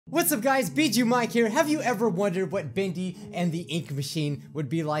What's up guys, Bijuu Mike here. Have you ever wondered what Bendy and the ink machine would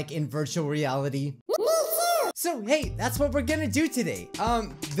be like in virtual reality? So hey, that's what we're gonna do today.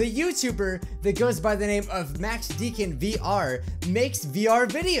 The YouTuber that goes by the name of Max Deacon VR makes VR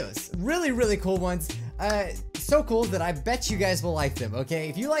videos. Really cool ones. So cool that I bet you guys will like them, okay?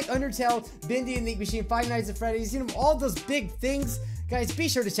 If you like Undertale, Bendy and the Ink Machine, Five Nights at Freddy's, you know, all those big things, guys, be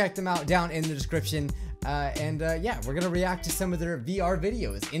sure to check them out down in the description. Yeah, we're gonna react to some of their VR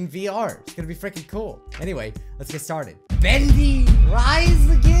videos in VR. It's gonna be freaking cool. Anyway, let's get started. Bendy, rise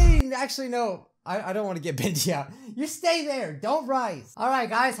again. Actually, no, I don't want to get Bendy out. You stay there, don't rise. All right,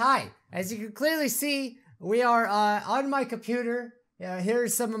 guys, hi. As you can clearly see, we are on my computer. Here are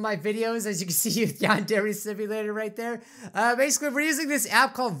some of my videos. As you can see, Yandere Simulator right there. Basically, we're using this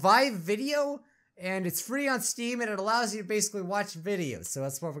app called Vive Video. And it's free on Steam, and it allows you to basically watch videos. So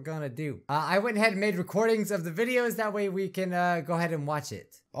that's what we're gonna do. I went ahead and made recordings of the videos. That way we can go ahead and watch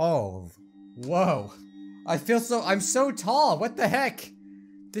it. Oh, whoa. I'm so tall. What the heck?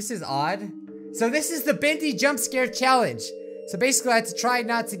 This is odd. So this is the Bendy jump scare challenge. So basically I have to try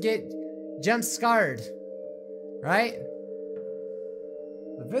not to get jump scared. Right?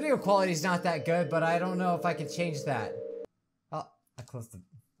 The video quality is not that good, but I don't know if I can change that. Oh, I closed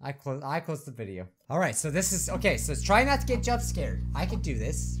the video. All right, so this is, okay, so try not to get jump scared. I can do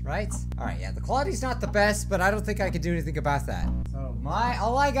this, right? All right, yeah, the quality's not the best, but I don't think I can do anything about that. So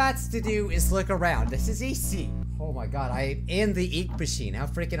all I got to do is look around. This is easy. Oh my God, I'm in the ink machine. How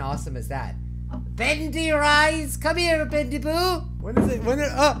freaking awesome is that? Bendy rise, come here, Bendy boo. When is it,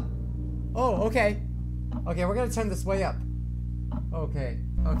 oh, okay. Okay, we're gonna turn this way up. Okay.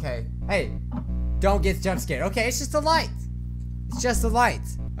 Hey, don't get jump scared. Okay, it's just a light. It's just a light.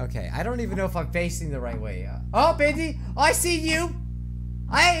 Okay, I don't even know if I'm facing the right way. Oh, Bendy, I see you.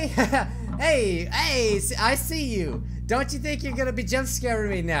 Hey, I see you. Don't you think you're gonna be jump scaring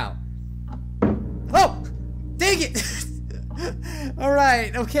me now? Oh, dang it. All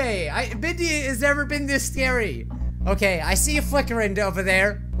right, okay. Bendy has never been this scary. Okay, I see you flickering over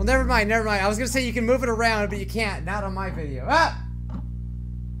there. Well, never mind. I was gonna say you can move it around, but you can't. Not on my video. Ah!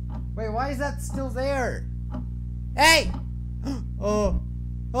 Wait, why is that still there? Hey! Oh!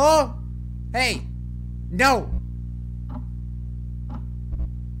 Hey! No!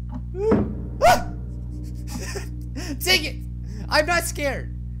 Take it! I'm not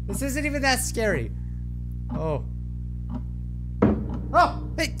scared! This isn't even that scary. Oh.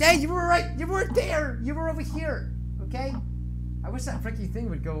 Hey, you were right! You weren't there! You were over here! Okay? I wish that freaking thing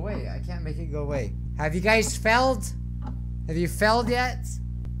would go away. I can't make it go away. Have you guys failed? Have you failed yet?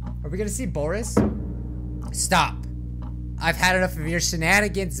 Are we gonna see Boris? Stop! I've had enough of your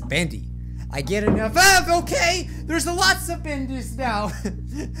shenanigans, Bendy. I get enough okay! There's lots of Bendys now!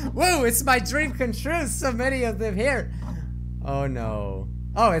 Whoa, it's my dream come true, so many of them here! Oh no.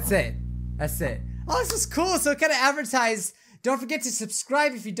 Oh, it's it. That's it. Oh, this is cool, so it kinda advertised. Don't forget to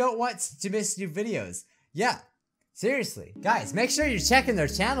subscribe if you don't want to miss new videos. Yeah. Seriously. Guys, make sure you're checking their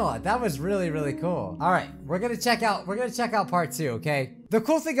channel out. That was really cool. Alright, we're gonna check out part 2, okay? The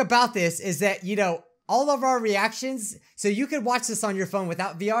cool thing about this is that, you know, all of our reactions, so you could watch this on your phone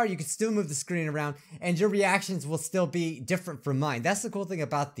without VR, you could still move the screen around, and your reactions will still be different from mine. That's the cool thing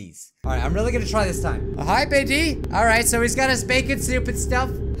about these. Alright, I'm really gonna try this time. Hi, Bendy. Alright, so he's got his bacon soup and stuff.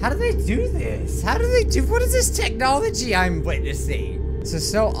 How do they do this? What is this technology I'm witnessing? This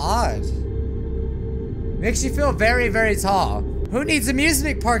is so odd. Makes you feel very tall. Who needs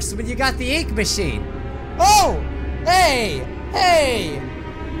amusement parks when you got the ink machine? Oh! Hey!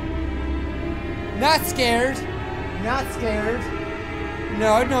 Not scared.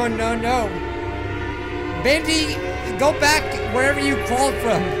 No. Bendy, go back wherever you crawled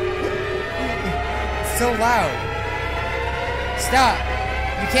from. It's so loud. Stop.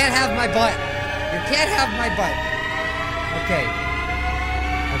 You can't have my butt.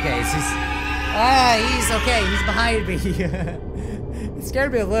 Okay, he's okay. He's behind me. It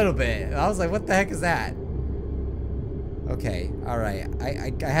scared me a little bit. I was like, what the heck is that? Okay, alright.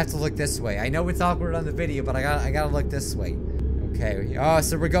 I have to look this way. I know it's awkward on the video, but I gotta look this way. Okay. Oh,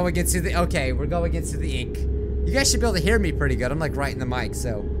 so we're going into the ink. You guys should be able to hear me pretty good. I'm like right in the mic,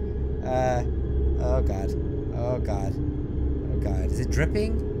 so. Oh god. Is it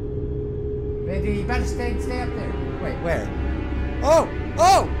dripping? Bendy, you better stay up there. Wait, where? Oh,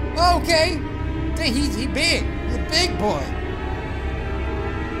 okay. Dang, he's big. He's a big boy.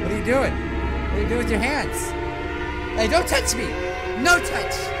 What are you doing? What are you doing with your hands? Hey, don't touch me! No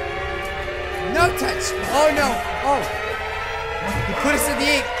touch! Oh no! Oh! You put us in the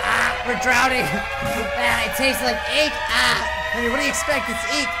ink! Ah! We're drowning! Ah! It tastes like ink! Ah! I mean, what do you expect? It's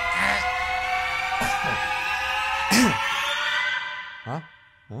ink! Ah!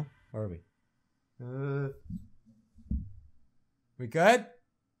 Huh? Where are we? We good?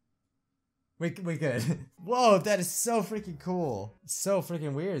 We good. Whoa, that is so freaking cool. So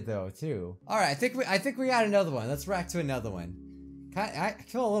freaking weird though, too. All right, I think we got another one. Let's rack to another one. I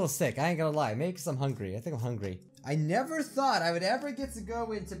feel a little sick. I ain't gonna lie. Maybe because I'm hungry. I think I'm hungry. I never thought I would ever get to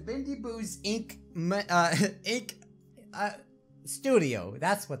go into Bendy Boo's ink studio.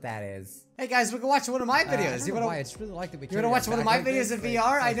 That's what that is. Hey guys, we can watch one of my videos. You wanna watch one of my videos in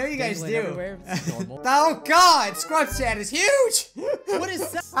VR? I know you guys do. Oh god, Scrub Chat is huge. What is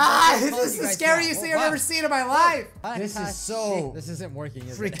that? This is the scariest thing I've ever seen in my life. This is so. This isn't working.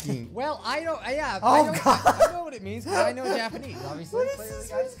 Is freaking. It? Well, I don't. Yeah. Oh god. I know what it means. I know Japanese, obviously.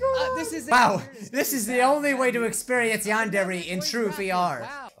 This is wow. This is the only way to experience yandere in true VR.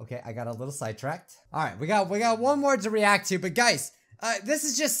 Wow. Okay, I got a little sidetracked. All right, we got one more to react to, but guys. This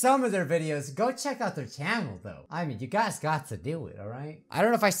is just some of their videos. Go check out their channel, though. I mean, you guys got to do it, all right? I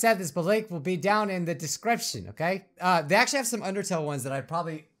don't know if I said this, but link will be down in the description, okay? They actually have some Undertale ones that I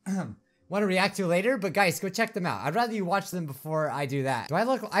probably want to react to later, but guys, go check them out. I'd rather you watch them before I do that. I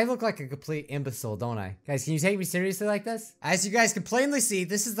look like a complete imbecile, don't I? Guys, can you take me seriously like this? As you guys can plainly see,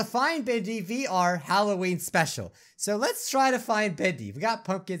 this is the Find Bendy VR Halloween special. So let's try to find Bendy. We got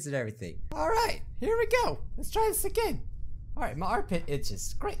pumpkins and everything. All right, here we go. Let's try this again. Alright, my armpit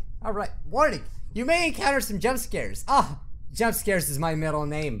itches. Great. Alright, warning. You may encounter some jump scares. Ah, jump scares is my middle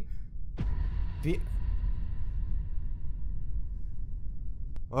name.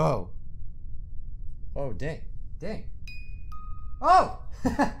 Oh. Oh, dang. Dang. Oh!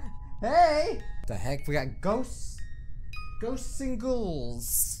 Hey! The heck? We got ghosts? Ghosts and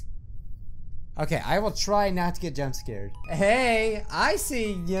ghouls. Okay, I will try not to get jump scared. Hey, I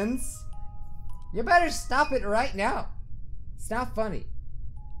see yins. You better stop it right now. It's not funny.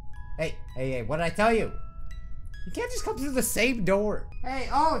 Hey, what did I tell you? You can't just come through the same door. Hey,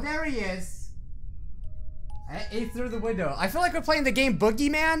 oh, there he is. He through the window. I feel like we're playing the game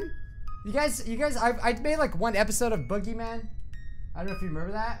Boogeyman. You guys, I made like one episode of Boogeyman. I don't know if you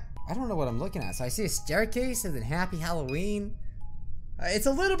remember that. I don't know what I'm looking at. So I see a staircase and then Happy Halloween. It's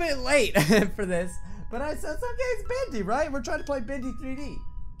a little bit late for this, but it's okay, it's Bendy, right? We're trying to play Bendy 3D.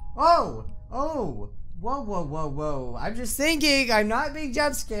 Oh. Whoa. I'm just thinking, I'm not being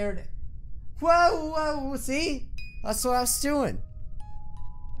jump scared. Whoa, see? That's what I was doing.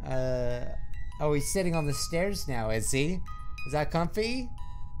 Oh, he's sitting on the stairs now, is he? Is that comfy?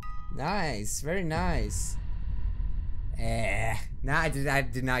 Nice, very nice. Nah, I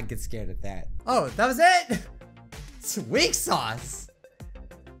did not get scared at that. Oh, that was it? It's weak sauce.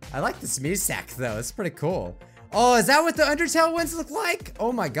 I like this music though, it's pretty cool. Oh, is that what the Undertale ones look like?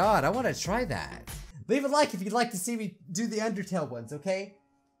 Oh my god, I want to try that. Leave a like if you'd like to see me do the Undertale ones, okay?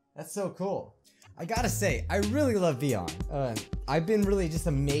 That's so cool. I gotta say, I really love VR. I've been really just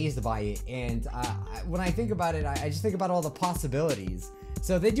amazed by it, and when I think about it, I just think about all the possibilities.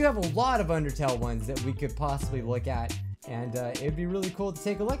 So they do have a lot of Undertale ones that we could possibly look at, and it'd be really cool to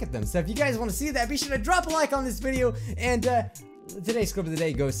take a look at them. So if you guys want to see that, be sure to drop a like on this video, and today's Scrub of the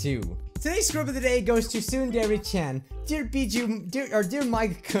Day goes to... Today's Scrub of the Day goes to Tsundere-chan. Dear Bijuu, dear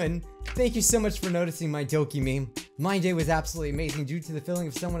Mike-kun, thank you so much for noticing my Doki meme. My day was absolutely amazing due to the feeling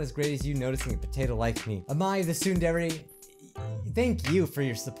of someone as great as you noticing a potato like me. Amai the Tsundere, thank you for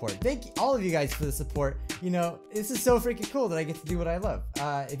your support. Thank all of you guys for the support. You know, this is so freaking cool that I get to do what I love.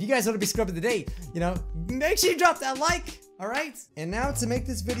 If you guys want to be Scrub of the Day, you know, make sure you drop that like. All right, and now to make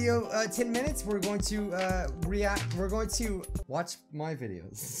this video 10 minutes, we're going to we're going to watch my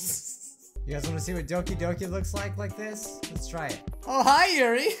videos. You guys want to see what Doki Doki looks like this? Let's try it. Oh, hi,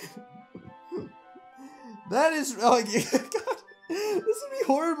 Yuri. That is, oh, God, this would be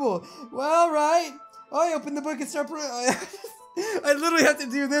horrible. Well, right. Oh, I open the book and start, I literally have to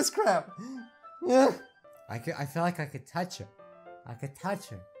do this crap. Yeah. I feel like I could touch her. I could touch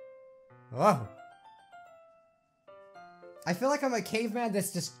her. Oh. I feel like I'm a caveman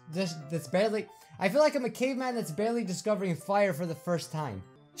that's barely, I feel like I'm a caveman that's barely discovering fire for the first time.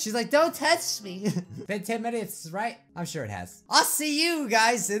 She's like, don't touch me. Been 10 minutes, right? I'm sure it has. I'll see you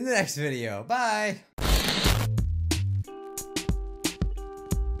guys in the next video. Bye.